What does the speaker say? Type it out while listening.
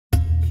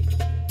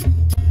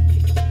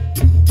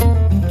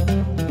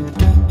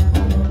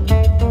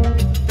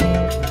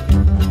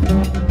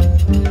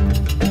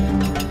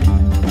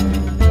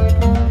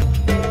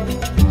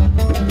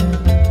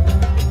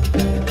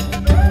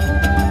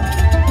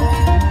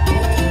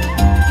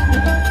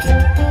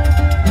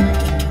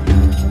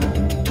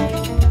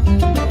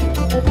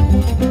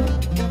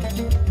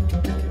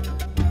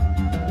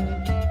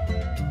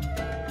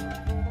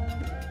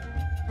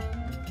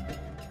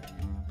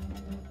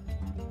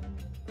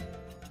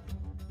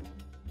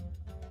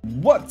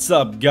What's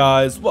up,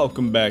 guys?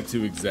 Welcome back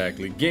to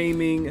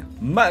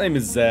ExZacklyGaming. My name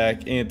is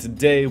Zach, and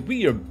today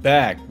we are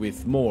back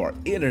with more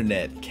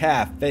Internet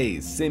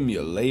Cafe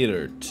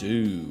Simulator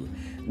 2.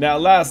 Now,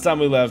 last time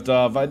we left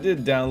off, I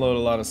did download a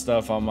lot of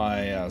stuff on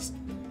my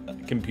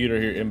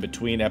computer here in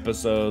between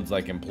episodes,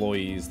 like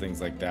employees, things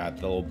like that,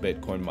 the little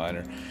Bitcoin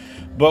miner.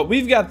 But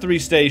we've got 3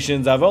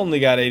 stations. I've only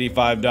got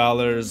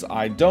 $85.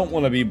 I don't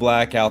want to be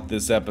blackout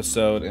this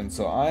episode, and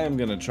so I am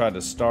going to try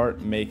to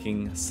start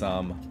making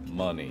some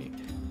money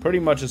pretty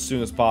much as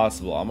soon as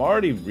possible. I'm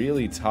already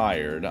really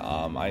tired.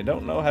 I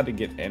don't know how to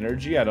get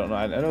energy. I don't know.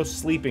 I know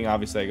sleeping,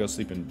 obviously I go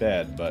sleep in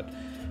bed, but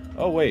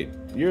oh wait,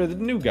 you're the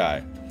new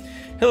guy.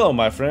 Hello,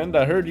 my friend.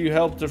 I heard you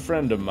helped a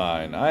friend of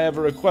mine. I have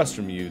a request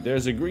from you.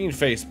 There's a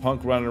green-faced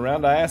punk running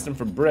around. I asked him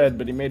for bread,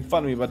 but he made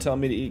fun of me by telling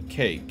me to eat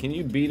cake. Can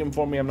you beat him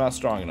for me? I'm not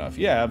strong enough.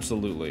 Yeah,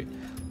 absolutely.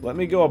 Let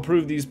me go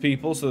approve these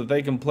people so that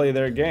they can play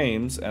their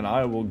games, and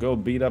I will go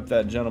beat up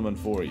that gentleman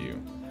for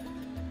you.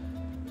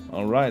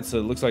 Alright, so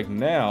it looks like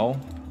now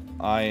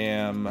I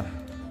am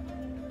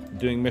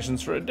doing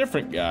missions for a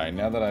different guy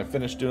now that I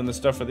finished doing the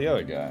stuff for the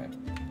other guy.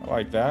 I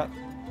like that.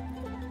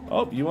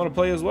 Oh, you want to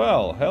play as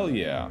well? Hell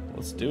yeah.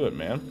 Let's do it,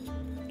 man.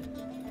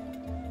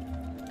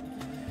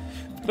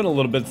 It's been a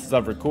little bit since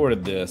I've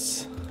recorded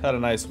this. Had a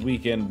nice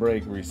weekend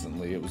break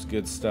recently. It was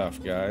good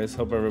stuff, guys.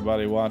 Hope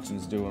everybody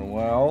watching's doing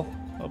well.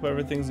 Hope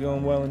everything's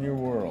going well in your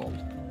world.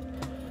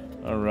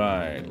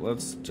 Alright,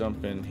 let's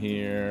jump in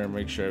here,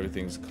 make sure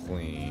everything's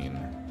clean.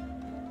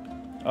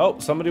 Oh,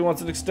 somebody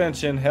wants an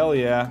extension. Hell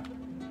yeah.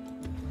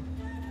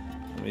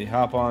 Let me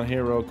hop on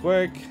here real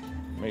quick.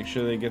 Make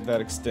sure they get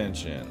that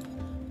extension.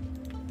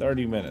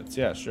 30 minutes.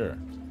 Yeah, sure.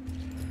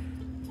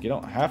 You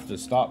don't have to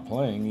stop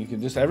playing. You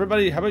could just...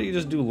 Everybody, how about you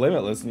just do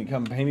limitless and you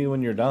come pay me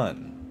when you're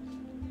done?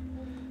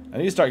 I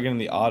need to start getting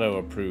the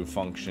auto-approve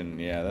function.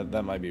 Yeah,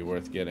 that might be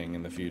worth getting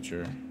in the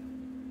future.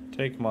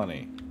 Take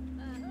money.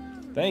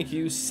 Thank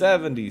you.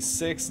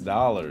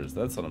 $76.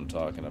 That's what I'm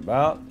talking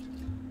about.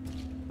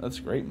 That's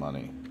great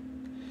money.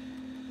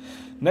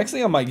 Next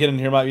thing I might get in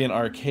here might be an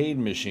arcade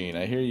machine.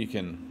 I hear you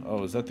can...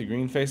 Oh, is that the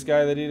green-faced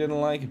guy that he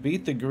didn't like?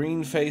 Beat the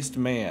green-faced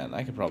man.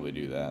 I could probably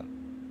do that.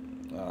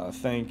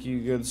 Thank you,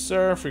 good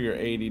sir, for your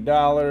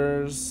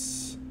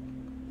 $80.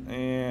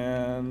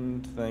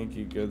 And thank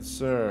you, good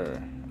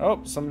sir.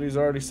 Oh, somebody's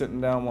already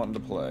sitting down wanting to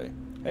play.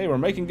 Hey, we're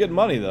making good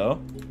money, though.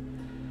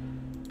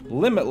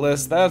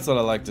 Limitless, that's what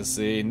I like to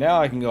see. Now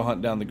I can go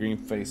hunt down the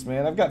green-faced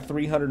man. I've got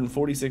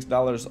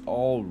 $346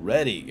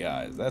 already,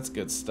 guys. That's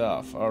good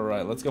stuff.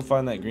 Alright, let's go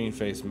find that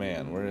green-faced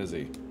man. Where is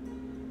he?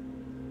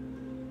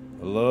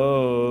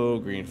 Hello,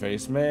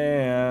 green-faced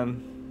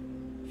man.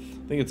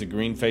 I think it's a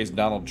green-faced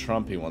Donald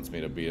Trump he wants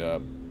me to beat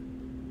up.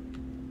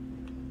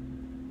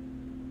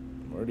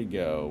 Where'd he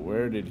go?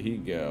 Where did he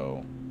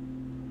go?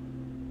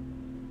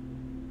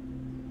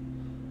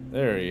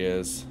 There he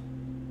is.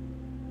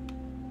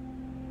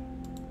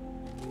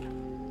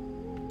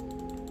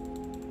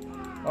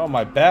 Oh,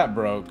 my bat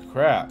broke.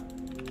 Crap.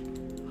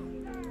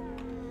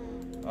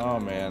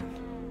 Oh, man.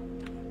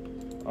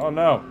 Oh,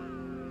 no.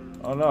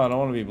 Oh, no, I don't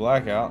want to be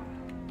blackout.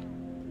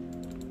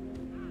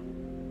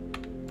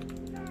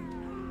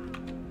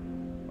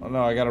 Oh,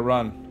 no, I gotta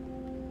run.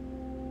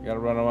 I gotta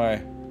run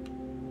away.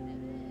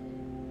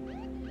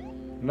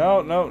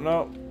 No, no,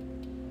 no.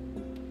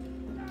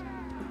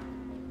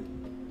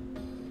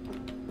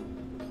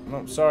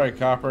 No, sorry,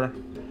 Copper.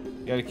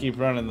 You gotta keep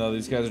running, though.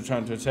 These guys are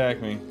trying to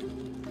attack me.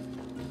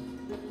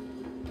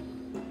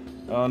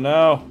 Oh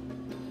no!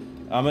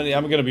 I'm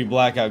gonna be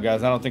blackout,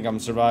 guys. I don't think I'm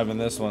surviving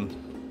this one.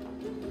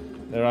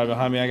 They're right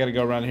behind me. I gotta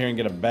go around here and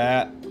get a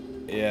bat.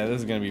 Yeah, this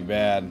is gonna be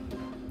bad.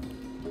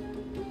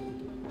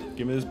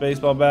 Give me this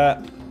baseball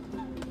bat.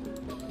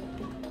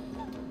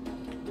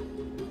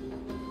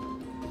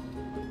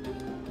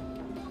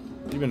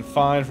 You've been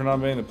fined for not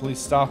obeying the police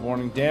stop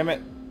warning. Damn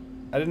it!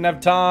 I didn't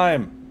have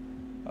time.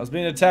 I was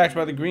being attacked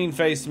by the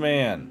green-faced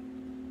man.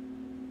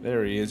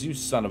 There he is. You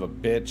son of a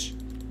bitch.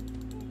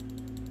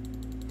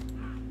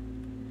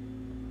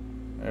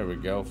 There we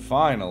go.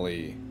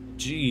 Finally.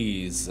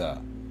 Jeez.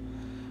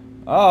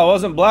 Oh, it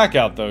wasn't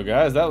blackout though,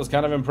 guys. That was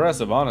kind of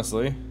impressive,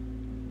 honestly.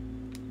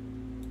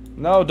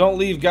 No, don't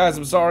leave, guys.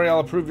 I'm sorry.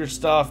 I'll approve your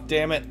stuff.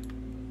 Damn it.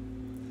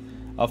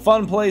 A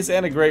fun place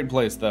and a great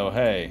place, though.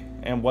 Hey.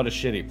 And what a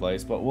shitty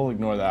place, but we'll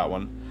ignore that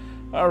one.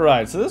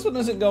 Alright, so this one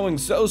isn't going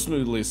so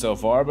smoothly so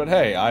far, but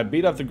hey, I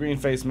beat up the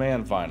green-faced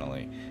man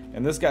finally.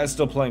 And this guy's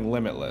still playing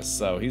Limitless,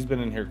 so he's been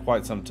in here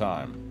quite some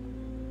time.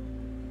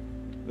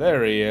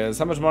 There he is.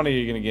 How much money are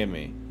you going to give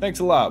me? Thanks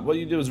a lot. What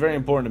you do is very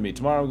important to me.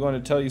 Tomorrow I'm going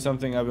to tell you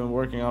something I've been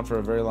working on for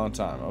a very long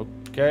time.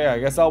 Okay, I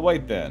guess I'll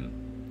wait then.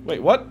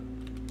 Wait, what?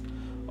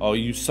 Oh,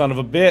 you son of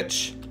a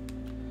bitch.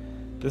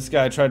 This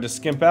guy tried to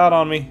skimp out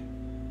on me.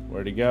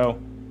 Where'd he go?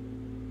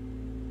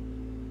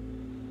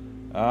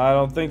 I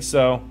don't think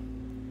so.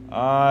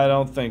 I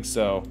don't think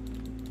so.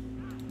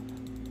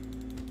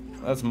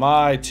 That's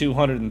my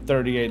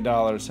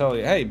 $238. Hell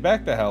yeah. Hey,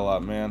 back the hell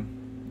up, man.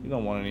 You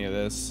don't want any of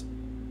this.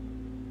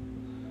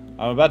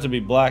 I'm about to be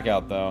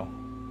blackout, though.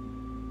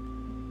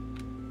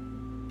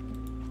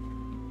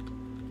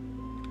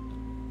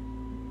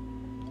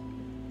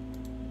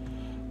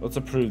 Let's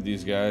approve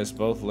these guys.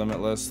 Both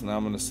limitless. Now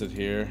I'm going to sit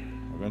here.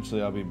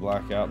 Eventually I'll be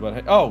blackout. But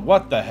hey, oh,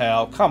 what the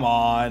hell? Come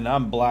on.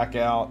 I'm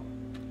blackout.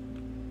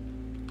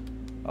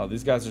 Oh,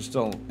 these guys are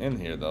still in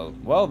here, though.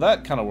 Well,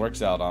 that kind of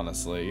works out,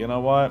 honestly. You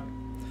know what?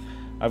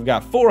 I've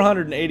got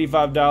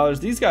 $485.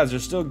 These guys are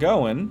still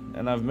going.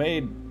 And I've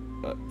made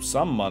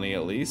some money,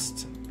 at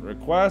least.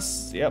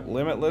 Requests. Yep,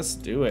 limitless.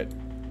 Do it.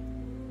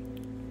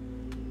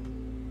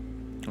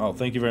 Oh,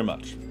 thank you very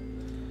much.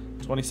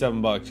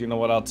 27 bucks. You know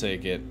what? I'll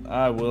take it.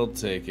 I will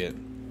take it.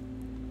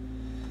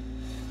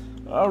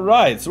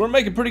 Alright, so we're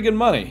making pretty good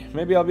money.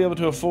 Maybe I'll be able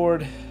to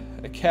afford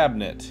a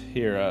cabinet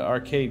here.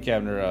 Arcade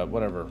cabinet,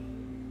 whatever.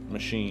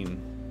 Machine.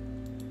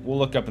 We'll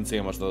look up and see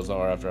how much those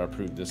are after I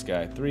approve this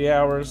guy. 3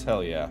 hours?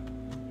 Hell yeah.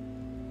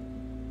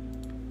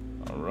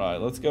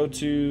 Alright, let's go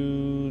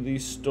to the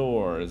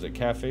store. Is it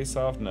Cafe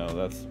Soft? No,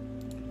 that's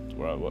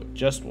where I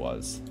just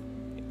was.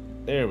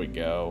 There we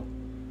go.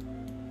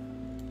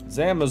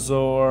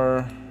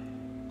 Zamazor.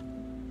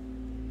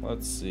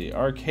 Let's see.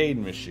 Arcade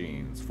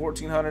machines.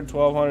 1400,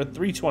 1200,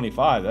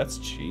 325. That's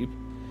cheap.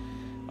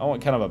 I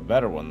want kind of a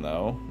better one,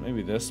 though.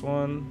 Maybe this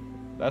one.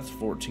 That's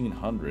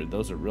 1400.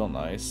 Those are real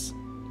nice.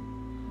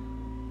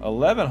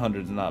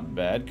 1100's not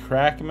bad.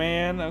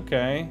 Crackman.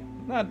 Okay.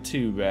 Not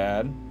too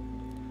bad.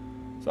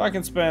 So I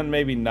can spend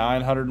maybe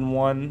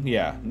 901.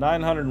 Yeah,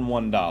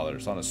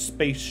 $901 on a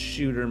space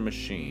shooter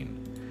machine.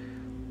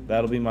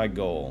 That'll be my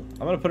goal.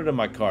 I'm going to put it in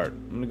my cart.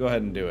 I'm going to go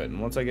ahead and do it.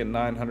 And once I get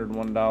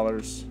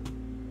 $901,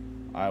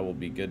 I will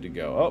be good to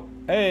go. Oh,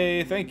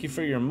 hey, thank you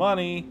for your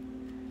money.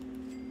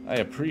 I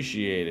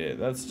appreciate it.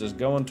 That's just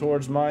going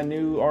towards my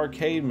new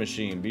arcade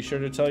machine. Be sure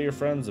to tell your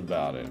friends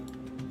about it.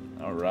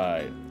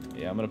 Alright.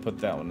 Yeah, I'm going to put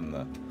that one in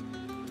the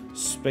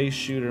space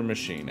shooter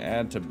machine.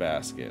 Add to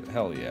basket.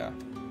 Hell yeah.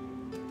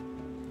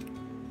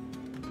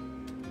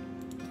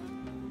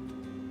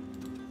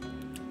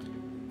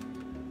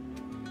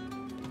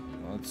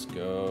 Let's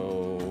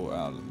go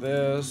out of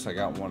this. I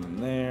got one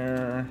in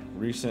there.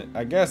 Recent.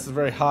 I guess it's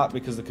very hot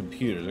because of the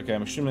computers. Okay,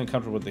 I'm extremely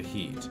uncomfortable with the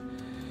heat.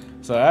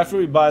 So after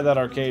we buy that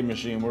arcade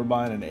machine, we're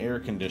buying an air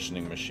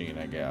conditioning machine,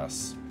 I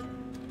guess.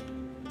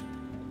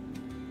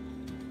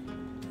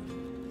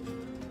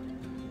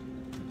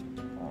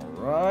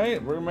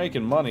 Alright, we're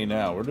making money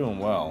now. We're doing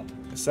well.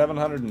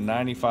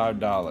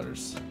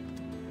 $795.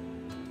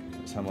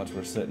 That's how much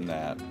we're sitting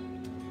at.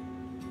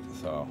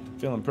 So,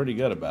 feeling pretty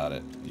good about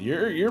it.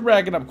 You're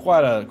racking up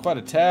quite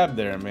a tab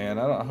there, man.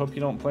 I hope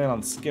you don't plan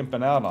on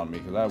skimping out on me,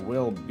 because I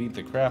will beat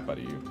the crap out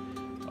of you.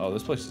 Oh,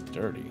 this place is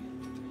dirty.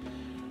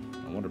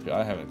 No wonder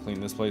I haven't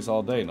cleaned this place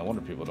all day. No wonder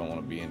people don't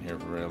want to be in here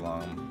for very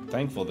long. I'm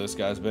thankful this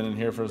guy's been in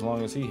here for as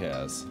long as he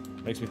has.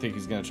 Makes me think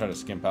he's gonna try to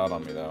skimp out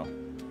on me, though.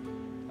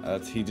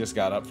 He just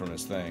got up from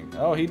his thing.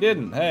 Oh, he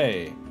didn't.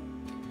 Hey,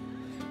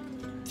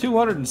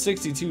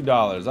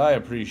 $262. I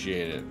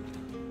appreciate it.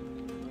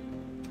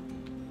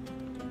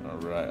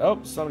 Alright. Oh,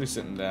 somebody's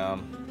sitting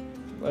down.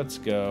 Let's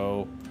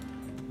go.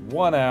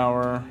 1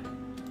 hour.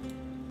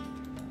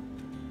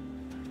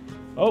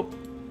 Oh,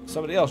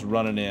 somebody else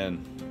running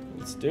in.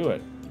 Let's do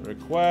it.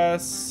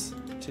 Requests.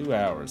 2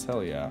 hours.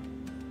 Hell yeah.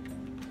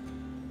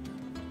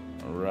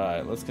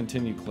 Alright, let's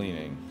continue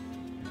cleaning.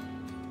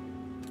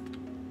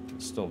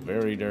 It's still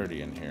very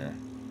dirty in here.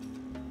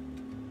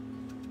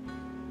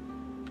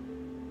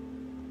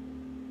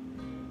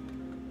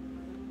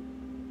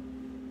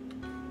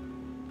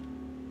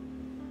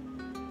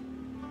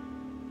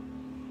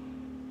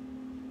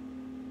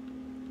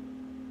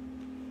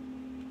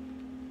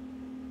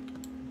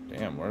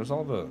 Damn, where's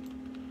all the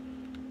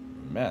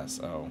mess?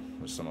 Oh,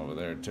 there's some over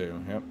there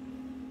too. Yep.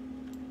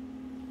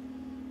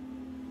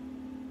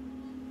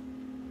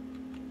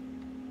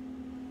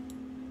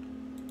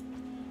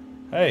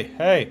 Hey,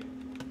 hey.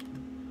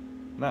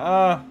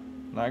 Nuh-uh.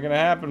 Not gonna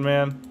happen,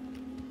 man.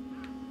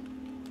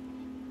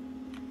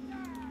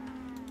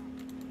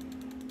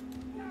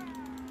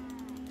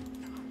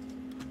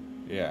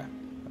 Yeah.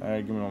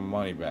 Alright, give me my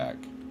money back.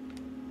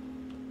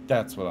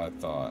 That's what I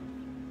thought.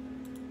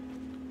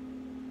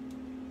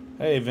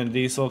 Hey, Vin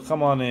Diesel,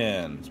 come on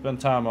in.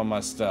 Spend time on my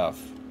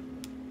stuff.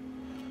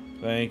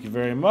 Thank you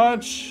very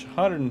much.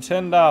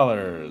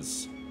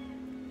 $110.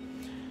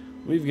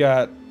 We've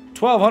got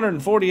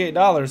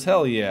 $1,248.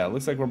 Hell yeah.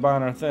 Looks like we're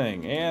buying our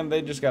thing. And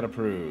they just got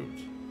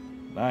approved.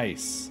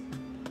 Nice.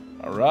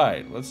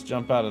 Alright, let's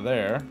jump out of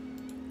there.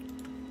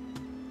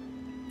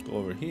 Go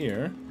over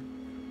here.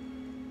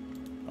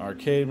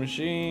 Arcade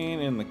machine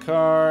in the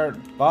cart.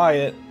 Buy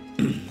it.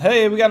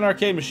 Hey, we got an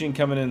arcade machine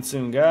coming in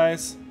soon,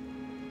 guys.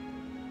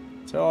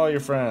 Tell all your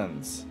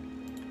friends.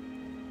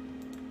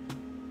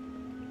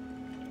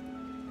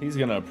 He's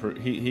gonna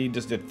he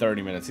just did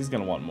 30 minutes. He's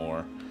gonna want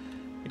more.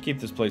 I keep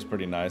this place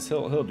pretty nice.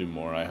 He'll do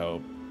more, I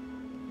hope.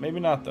 Maybe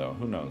not though.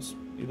 Who knows?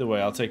 Either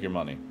way, I'll take your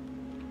money.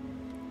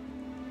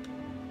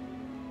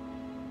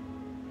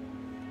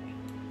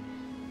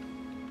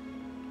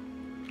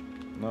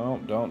 No,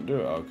 don't do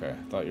it. Okay,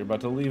 thought you were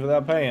about to leave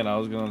without paying. I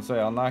was gonna say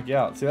I'll knock you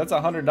out. See, that's a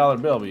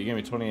 $100 bill, but you gave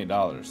me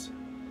 $28.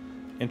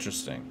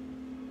 Interesting.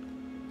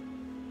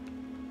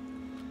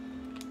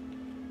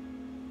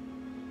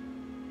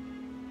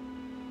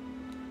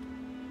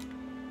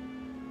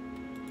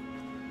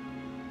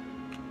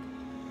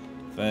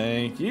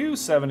 Thank you,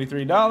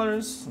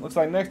 $73. Looks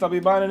like next I'll be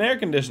buying an air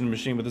conditioning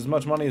machine with as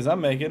much money as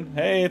I'm making.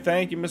 Hey,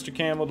 thank you, Mr.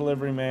 Camel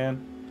Delivery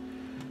Man.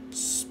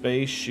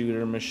 Space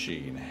shooter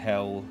machine.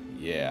 Hell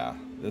yeah.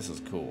 This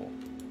is cool.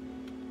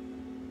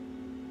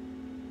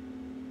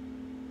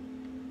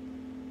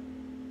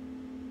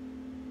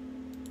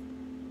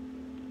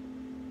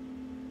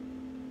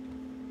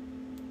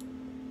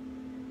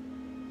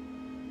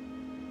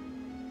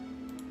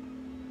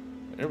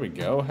 There we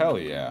go. Hell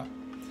yeah.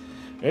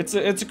 It's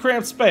a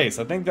cramped space.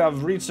 I think that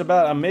I've reached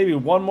about maybe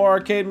one more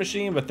arcade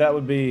machine, but that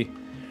would be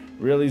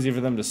real easy for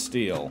them to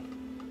steal.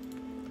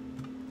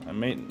 I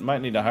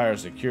might need to hire a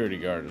security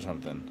guard or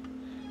something.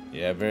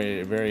 Yeah,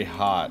 very, very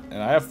hot.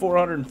 And I have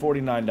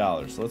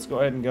 $449. So let's go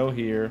ahead and go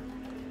here.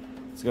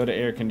 Let's go to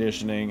air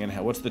conditioning. And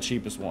what's the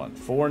cheapest one?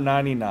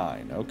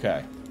 $4.99.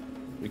 Okay.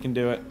 We can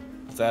do it.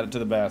 Let's add it to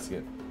the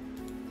basket.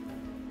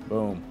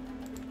 Boom.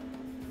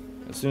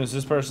 As soon as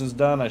this person's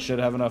done, I should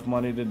have enough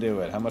money to do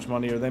it. How much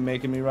money are they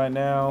making me right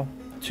now?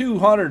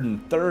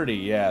 230.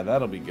 Yeah,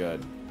 that'll be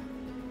good.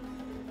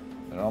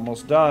 They're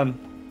almost done.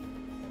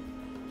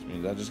 Which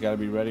means I just got to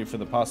be ready for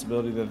the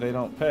possibility that they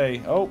don't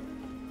pay. Oh.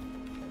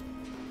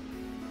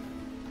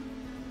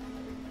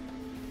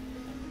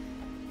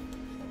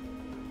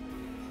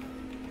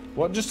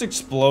 What just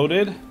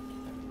exploded?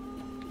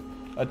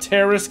 A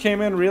terrorist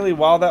came in really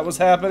while that was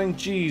happening?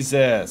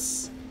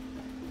 Jesus.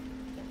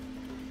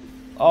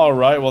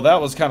 Alright, well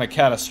that was kind of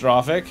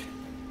catastrophic.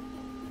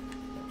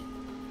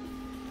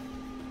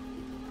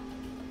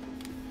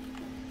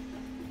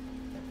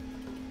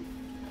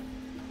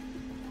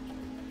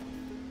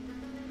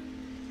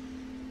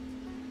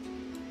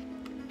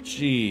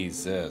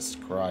 Jesus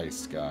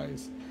Christ,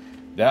 guys.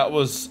 That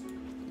was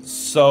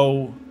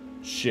so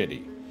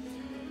shitty.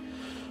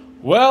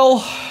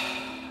 Well,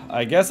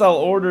 I guess I'll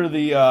order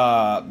the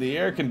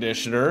air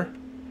conditioner.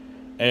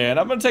 And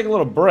I'm going to take a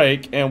little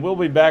break, and we'll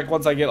be back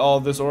once I get all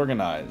of this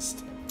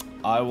organized.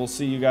 I will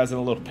see you guys in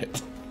a little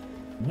bit.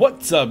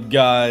 What's up,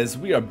 guys?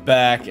 We are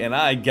back, and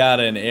I got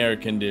an air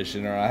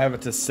conditioner. I have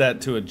it to set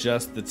to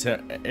adjust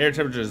the air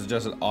temperature is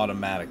adjusted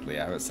automatically.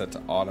 I have it set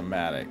to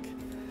automatic.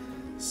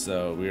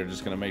 So we are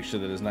just going to make sure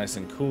that it's nice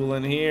and cool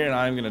in here, and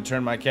I'm going to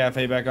turn my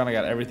cafe back on. I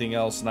got everything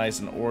else nice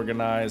and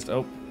organized.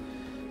 Oh,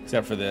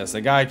 except for this.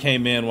 A guy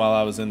came in while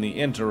I was in the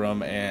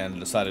interim and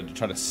decided to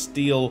try to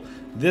steal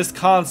this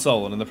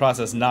console, and in the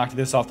process knocked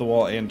this off the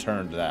wall and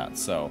turned that.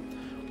 So,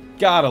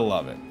 gotta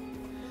love it.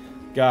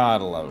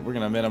 Gotta love it. We're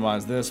gonna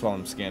minimize this while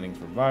I'm scanning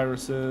for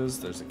viruses.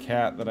 There's a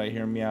cat that I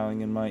hear meowing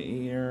in my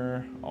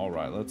ear.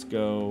 Alright, let's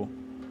go.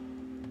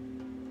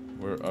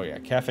 Oh yeah,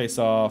 Cafe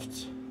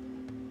Soft.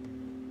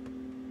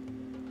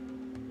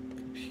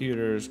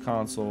 Computers,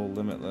 console,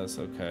 limitless.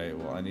 Okay,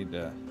 well I need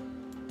to...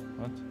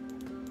 What?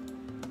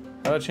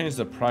 How do I change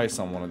the price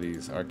on one of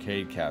these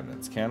arcade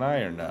cabinets? Can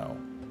I or no?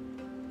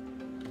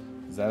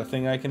 Is that a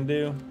thing I can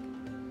do?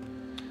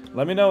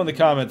 Let me know in the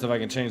comments if I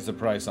can change the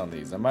price on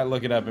these. I might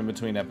look it up in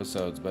between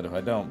episodes, but if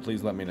I don't,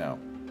 please let me know.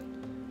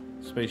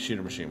 Space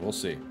shooter machine, we'll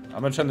see.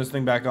 I'm gonna turn this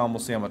thing back on, we'll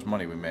see how much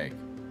money we make.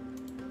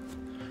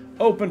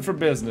 Open for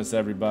business,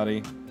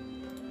 everybody.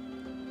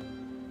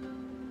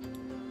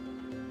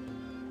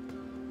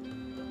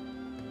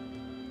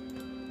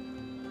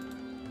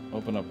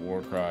 Open up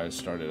Warcry,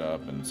 start it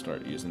up, and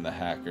start using the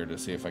hacker to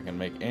see if I can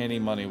make any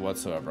money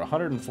whatsoever.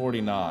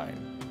 149.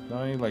 Don't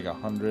I need like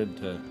 100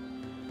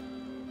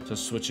 to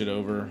switch it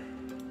over?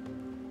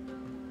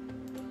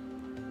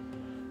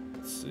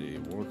 Let's see,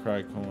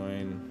 Warcry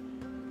coin.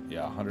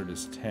 Yeah, 100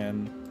 is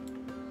 10.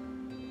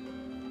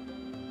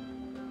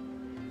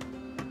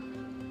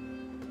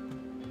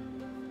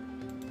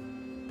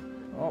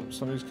 Oh,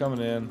 somebody's coming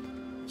in.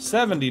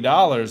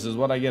 $70 is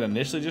what I get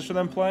initially just for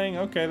them playing?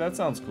 Okay, that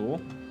sounds cool.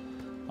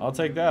 I'll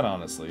take that,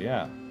 honestly,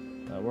 yeah.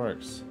 That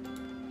works.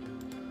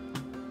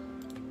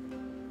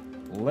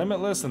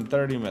 Limitless in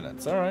 30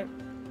 minutes. Alright.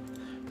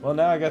 Well,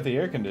 now I got the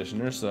air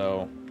conditioner,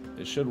 so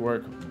it should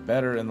work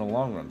better in the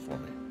long run for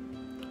me.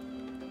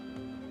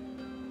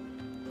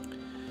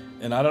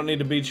 And I don't need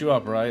to beat you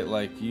up, right?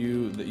 Like,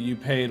 you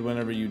paid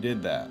whenever you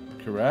did that,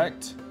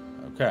 correct?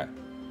 Okay.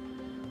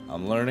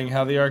 I'm learning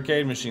how the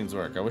arcade machines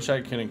work. I wish I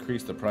could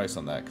increase the price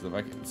on that.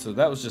 So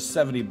that was just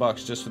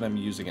 $70 just for them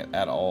using it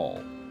at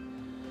all.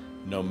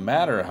 No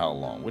matter how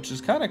long, which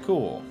is kind of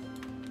cool.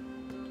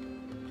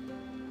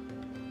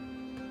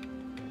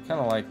 Kind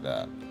of like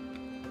that.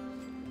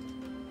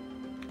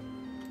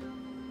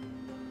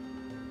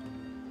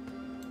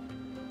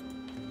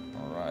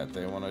 Alright,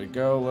 they want to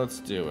go, let's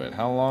do it.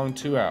 How long?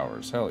 2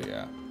 hours. Hell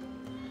yeah.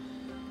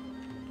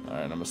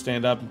 Alright, I'm going to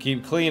stand up and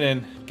keep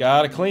cleaning.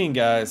 Gotta clean,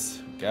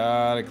 guys.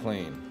 Gotta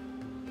clean.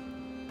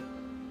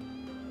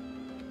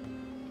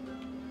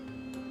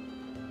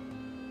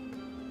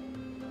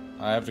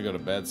 I have to go to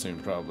bed soon,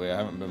 probably. I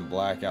haven't been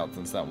blackout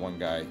since that one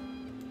guy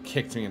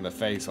kicked me in the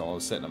face while I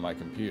was sitting at my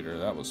computer.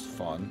 That was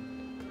fun.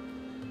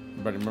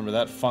 Everybody remember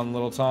that fun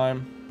little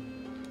time?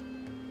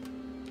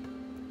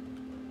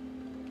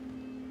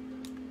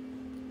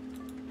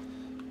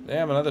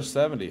 Damn, another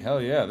 70.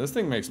 Hell yeah. This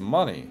thing makes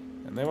money.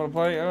 And they want to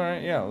play?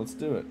 Alright, yeah, let's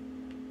do it.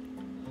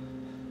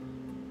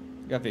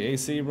 Got the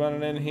AC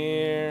running in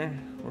here.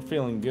 We're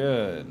feeling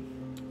good.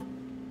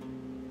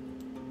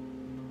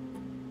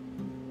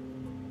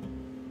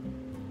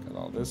 Got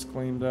all this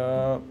cleaned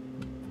up.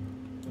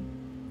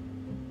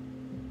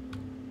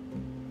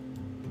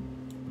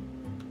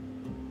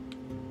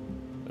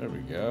 There we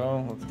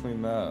go. Let's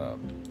clean that up.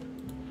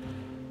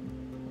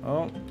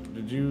 Oh,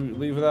 did you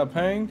leave without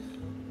paying?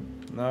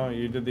 No,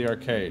 you did the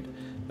arcade.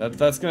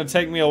 That's gonna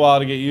take me a while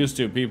to get used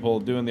to, people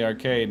doing the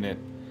arcade and it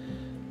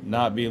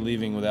not be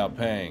leaving without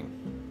paying.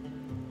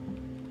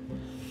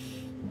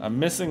 I'm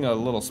missing a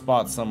little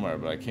spot somewhere,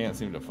 but I can't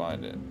seem to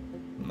find it.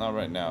 Not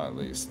right now, at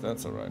least.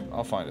 That's alright.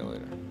 I'll find it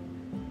later.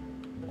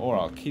 Or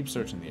I'll keep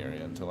searching the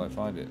area until I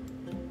find it.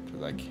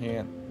 Because I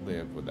can't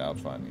live without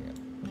finding it.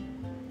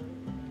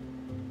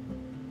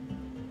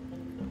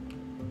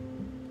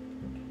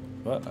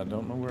 But I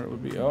don't know where it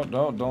would be. Oh,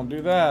 don't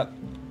do that.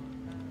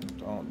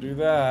 Don't do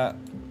that.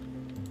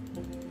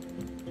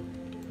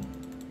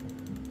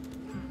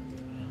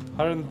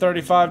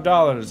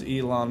 $135,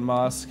 Elon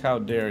Musk. How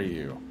dare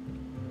you?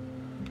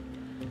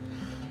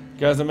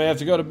 Guys, I may have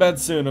to go to bed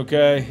soon,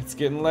 okay? It's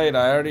getting late.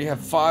 I already have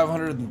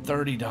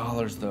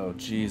 $530 though.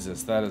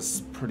 Jesus, that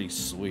is pretty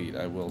sweet,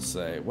 I will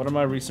say. What are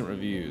my recent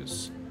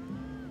reviews?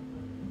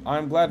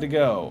 I'm glad to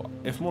go.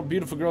 If more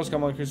beautiful girls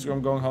come on Cruise,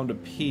 I'm going home to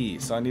pee,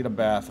 so I need a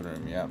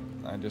bathroom. Yeah,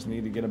 I just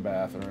need to get a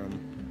bathroom.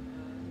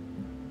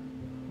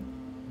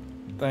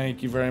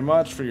 Thank you very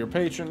much for your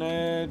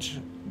patronage.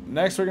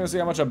 Next, we're going to see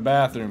how much a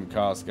bathroom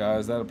costs,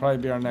 guys. That'll probably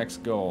be our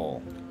next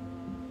goal.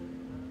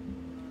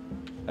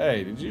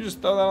 Hey, did you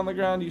just throw that on the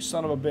ground, you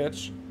son of a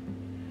bitch?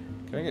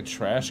 Can I get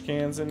trash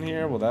cans in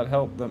here? Will that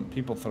help them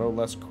people throw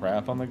less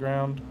crap on the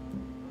ground?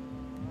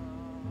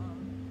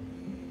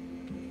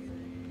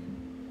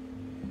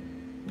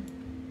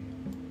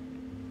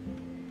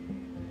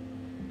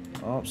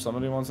 Oh,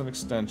 somebody wants an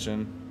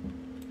extension.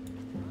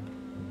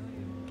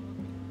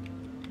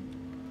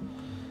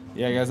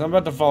 Yeah, guys, I'm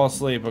about to fall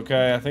asleep,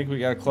 okay? I think we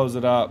gotta close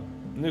it up.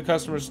 New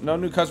customers, no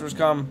new customers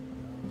come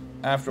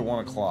after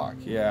 1 o'clock.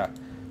 Yeah.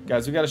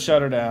 Guys, we gotta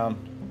shut her down.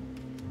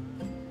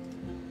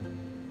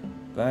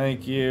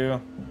 Thank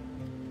you.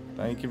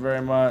 Thank you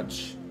very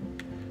much.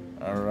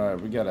 Alright,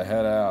 we gotta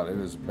head out. It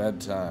is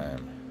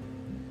bedtime.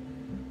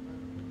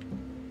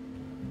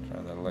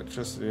 Turn that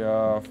electricity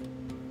off.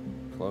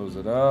 Close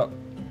it up.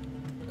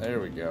 There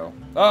we go.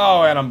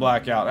 Oh, and I'm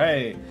blackout.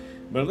 Hey,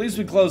 but at least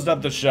we closed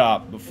up the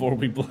shop before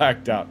we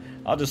blacked out.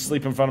 I'll just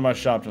sleep in front of my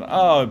shop tonight.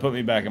 Oh, it put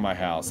me back in my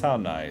house. How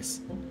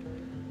nice.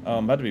 Oh,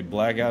 I'm about to be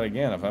blackout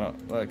again if I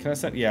don't... can I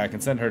send... Yeah, I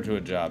can send her to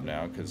a job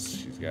now because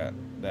she's got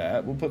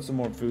that. We'll put some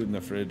more food in the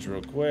fridge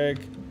real quick.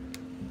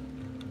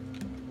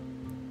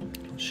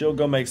 She'll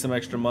go make some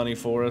extra money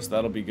for us.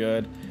 That'll be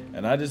good.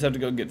 And I just have to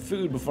go get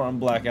food before I'm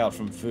blackout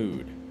from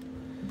food.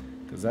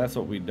 Because that's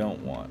what we don't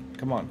want.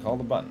 Come on, call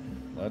the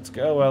button. Let's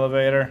go,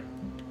 elevator.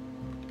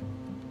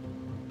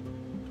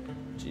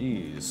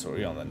 Jeez, so are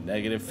we on the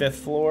negative 5th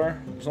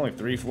floor? There's only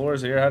 3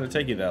 floors here. How'd it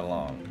take you that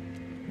long?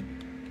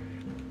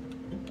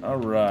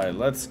 Alright,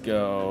 let's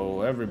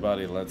go.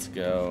 Everybody, let's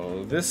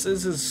go. This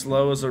is as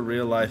slow as a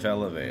real-life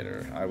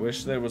elevator. I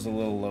wish there was a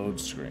little load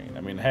screen.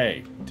 I mean,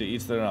 hey, to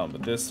each their own,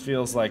 but this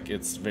feels like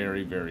it's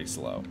very, very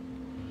slow.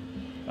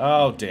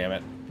 Oh, damn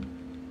it.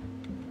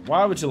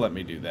 Why would you let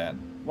me do that?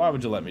 Why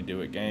would you let me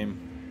do it, game?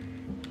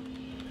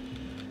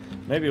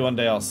 Maybe one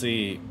day I'll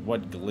see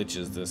what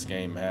glitches this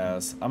game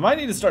has. I might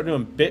need to start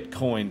doing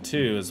Bitcoin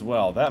too as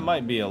well. That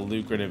might be a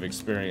lucrative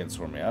experience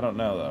for me. I don't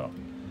know though.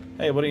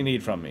 Hey, what do you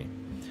need from me?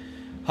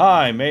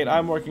 Hi, mate.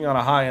 I'm working on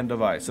a high-end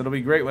device. It'll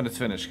be great when it's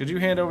finished. Could you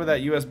hand over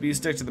that USB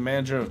stick to the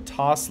manager of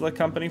Tesla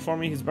company for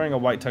me? He's wearing a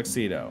white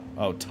tuxedo.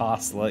 Oh,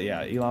 Tesla.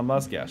 Yeah, Elon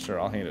Musk. Yeah, sure.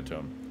 I'll hand it to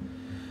him.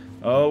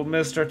 Oh,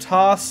 Mr.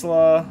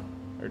 Tesla.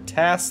 Or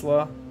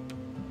Tesla.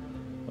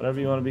 Whatever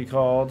you want to be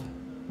called.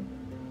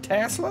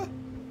 Tesla?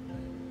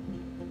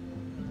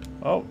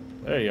 Oh,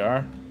 there you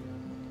are.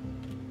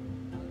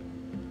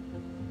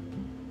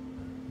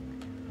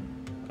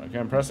 Okay,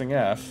 I'm pressing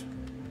F.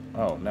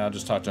 Oh, now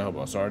just talk to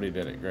Hobo. So I already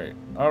did it. Great.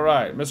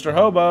 Alright, Mr.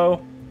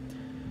 Hobo.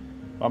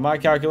 By my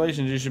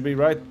calculations, you should be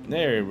right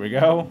there. Here we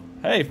go.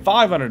 Hey,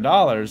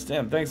 $500.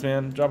 Damn, thanks,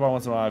 man. Drop by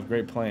once in a while. I have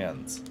great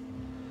plans.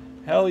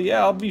 Hell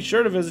yeah, I'll be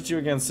sure to visit you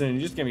again soon.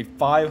 You just gave me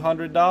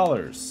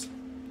 $500.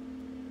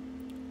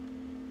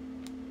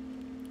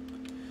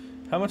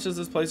 How much is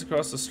this place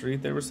across the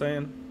street, they were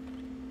saying?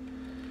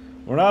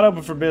 We're not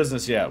open for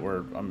business yet.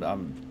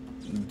 I'm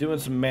doing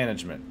some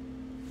management.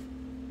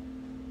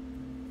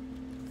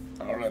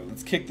 Alright,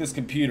 let's kick this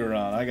computer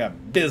on. I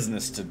got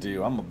business to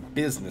do. I'm a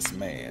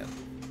businessman.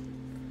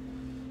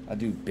 I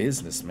do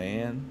business,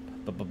 man.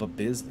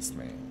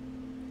 Businessman.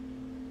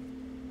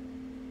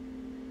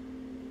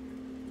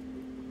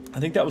 I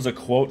think that was a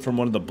quote from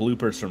one of the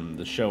bloopers from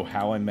the show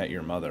How I Met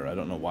Your Mother. I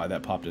don't know why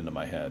that popped into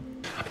my head.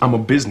 I'm a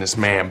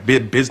businessman,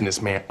 big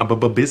businessman, I'm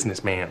a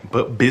businessman,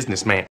 but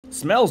businessman.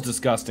 Smells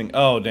disgusting.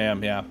 Oh,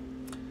 damn, yeah.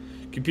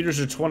 Computers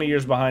are 20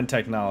 years behind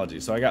technology.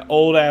 So I got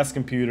old-ass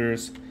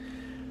computers.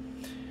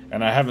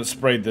 And I haven't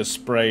sprayed this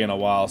spray in a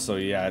while, so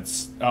yeah,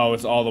 it's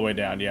all the way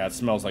down. Yeah, it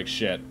smells like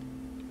shit.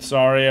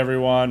 Sorry,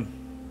 everyone.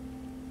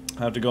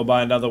 I have to go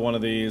buy another one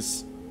of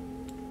these.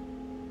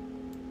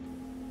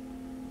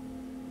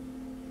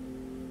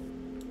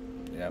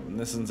 Yeah, and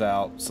this one's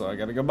out, so I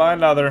gotta go buy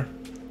another.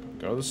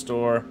 Go to the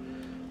store.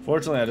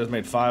 Fortunately, I just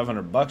made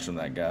 500 bucks from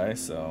that guy,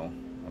 so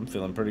I'm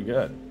feeling pretty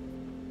good.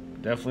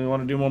 Definitely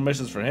want to do more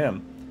missions for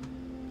him.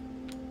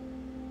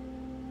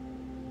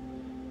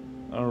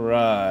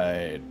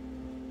 Alright.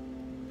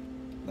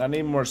 I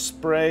need more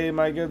spray,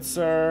 my good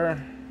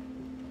sir.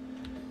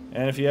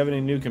 And if you have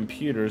any new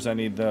computers, I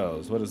need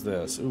those. What is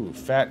this? Ooh,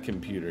 fat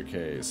computer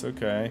case.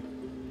 Okay.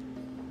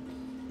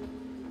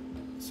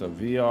 So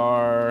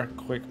VR,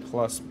 Quick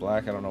Plus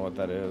Black, I don't know what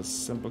that is.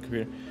 Simple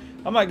computer.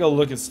 I might go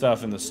look at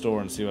stuff in the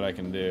store and see what I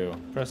can do.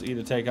 Press E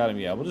to take item.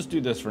 Yeah, we'll just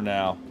do this for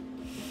now.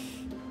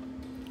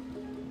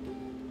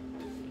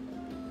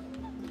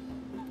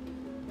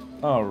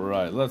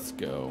 Alright, let's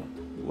go.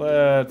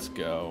 Let's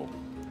go.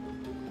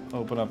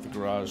 Open up the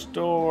garage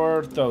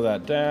door, throw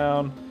that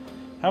down.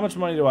 How much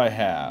money do I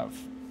have?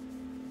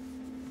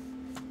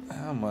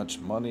 How much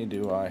money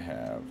do I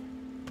have?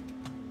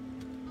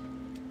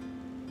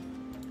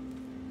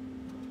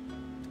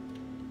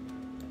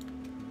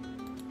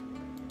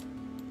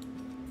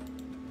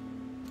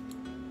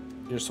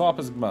 Your swap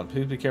is gone.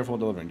 Please be careful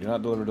when delivering. Do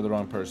not deliver to the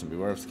wrong person.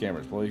 Beware of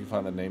scammers. Below you can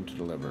find the name to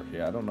deliver.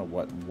 Yeah, I don't know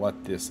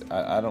what this.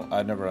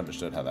 I never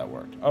understood how that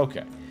worked.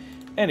 Okay.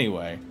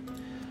 Anyway,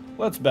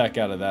 let's back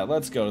out of that.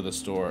 Let's go to the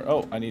store.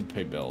 Oh, I need to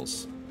pay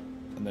bills.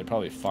 And they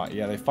probably find.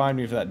 Yeah, they fined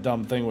me for that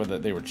dumb thing where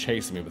they were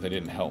chasing me, but they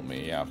didn't help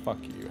me. Yeah, fuck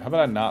you. How about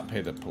I not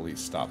pay the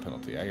police stop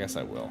penalty? I guess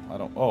I will. I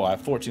don't. Oh, I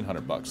have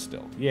 1,400 bucks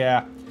still.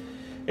 Yeah,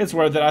 it's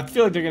worth it. I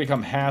feel like they're gonna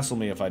come hassle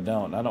me if I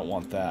don't. I don't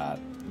want that.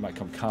 They might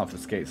come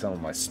confiscate some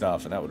of my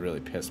stuff, and that would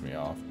really piss me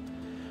off.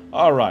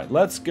 Alright,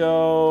 let's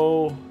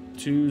go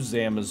to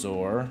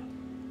Zamazor.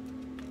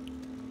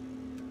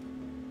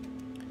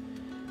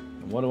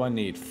 And what do I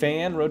need?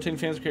 Fan. Rotating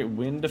fans create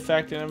wind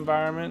effect in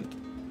environment.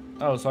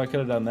 Oh, so I could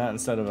have done that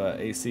instead of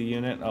an AC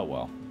unit? Oh,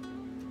 well.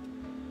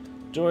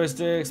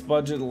 Joysticks,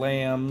 budget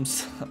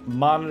lamps,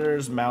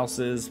 monitors,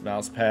 mouses,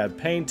 mousepad,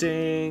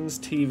 paintings,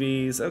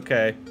 TVs.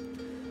 Okay.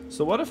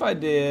 So what if I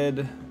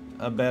did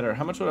a better...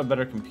 How much would a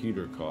better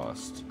computer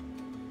cost?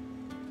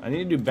 I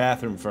need to do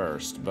bathroom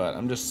first, but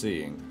I'm just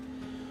seeing.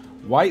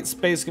 White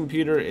space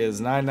computer is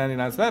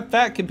 $9.99. So that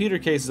fat computer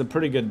case is a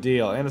pretty good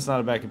deal, and it's not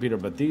a bad computer,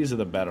 but these are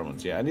the better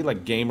ones. Yeah, I need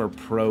like Gamer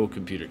Pro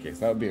computer case.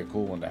 That would be a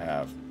cool one to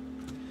have.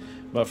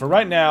 But for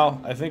right now,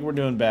 I think we're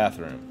doing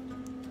bathroom.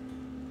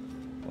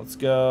 Let's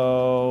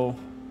go...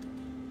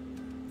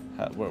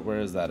 Where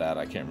is that at?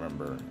 I can't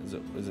remember. Is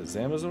it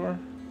Zamazor?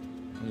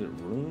 Is it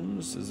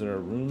rooms? Is there a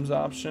rooms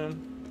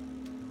option?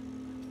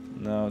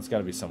 No, it's got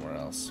to be somewhere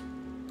else.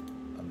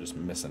 I'm just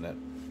missing it.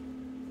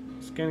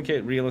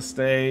 Communicate real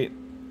estate.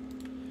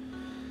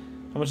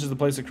 How much is the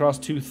place across?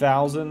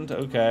 2,000.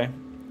 Okay,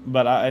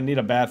 but I need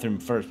a bathroom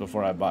first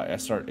before I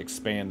start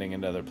expanding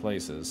into other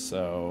places.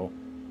 So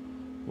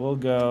we'll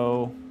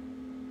go.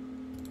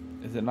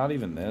 Is it not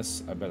even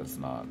this? I bet it's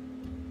not.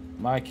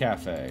 My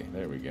cafe.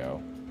 There we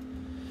go.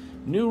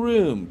 New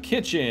room,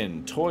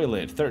 kitchen,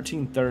 toilet,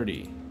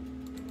 1330.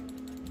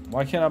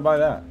 Why can't I buy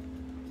that?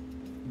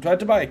 Do I have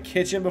to buy a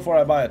kitchen before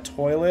I buy a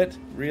toilet?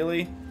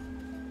 Really?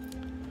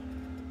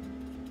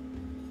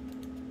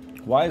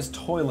 Why is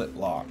toilet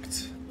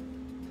locked?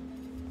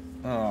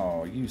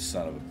 Oh, you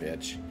son of a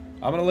bitch.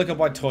 I'm gonna look up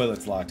why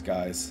toilet's locked,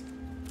 guys.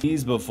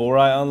 These before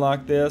I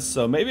unlock this,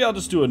 so maybe I'll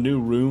just do a new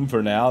room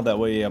for now. That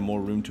way you have more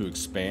room to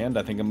expand.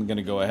 I think I'm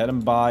gonna go ahead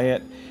and buy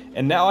it.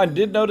 And now I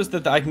did notice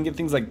that I can get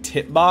things like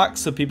tip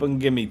box, so people can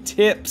give me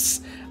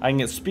tips. I can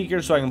get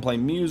speakers so I can play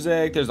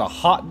music. There's a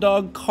hot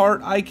dog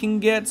cart I can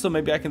get, so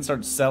maybe I can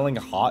start selling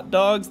hot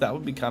dogs. That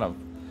would be kind of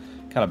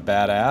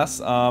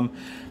badass.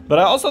 But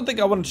I also think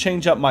I want to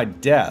change up my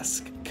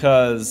desk,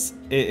 because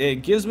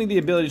it gives me the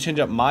ability to change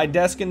up my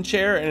desk and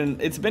chair,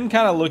 and it's been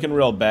kind of looking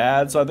real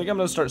bad, so I think I'm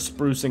going to start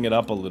sprucing it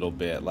up a little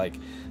bit. Like,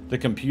 the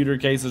computer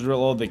case is real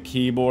old, the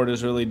keyboard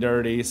is really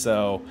dirty,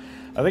 so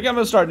I think I'm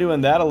going to start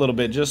doing that a little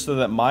bit just so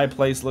that my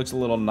place looks a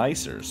little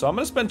nicer. So I'm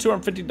going to spend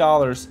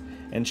 $250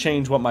 and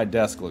change what my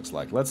desk looks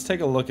like. Let's take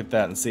a look at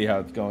that and see how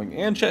it's going,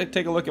 and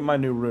take a look at my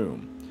new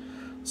room.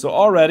 So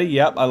already,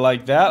 yep, I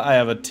like that. I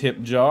have a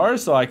tip jar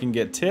so I can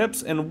get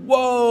tips, and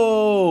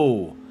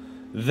whoa!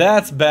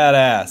 That's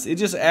badass. It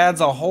just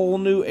adds a whole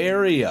new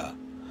area.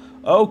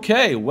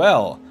 Okay,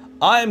 well,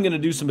 I am going to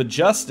do some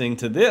adjusting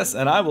to this,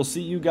 and I will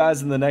see you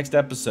guys in the next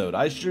episode.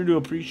 I sure do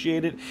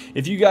appreciate it.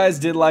 If you guys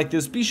did like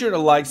this, be sure to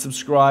like,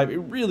 subscribe. It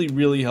really,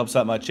 really helps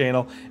out my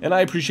channel, and I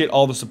appreciate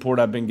all the support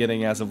I've been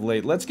getting as of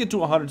late. Let's get to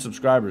 100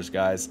 subscribers,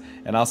 guys,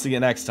 and I'll see you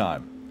next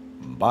time.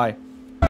 Bye.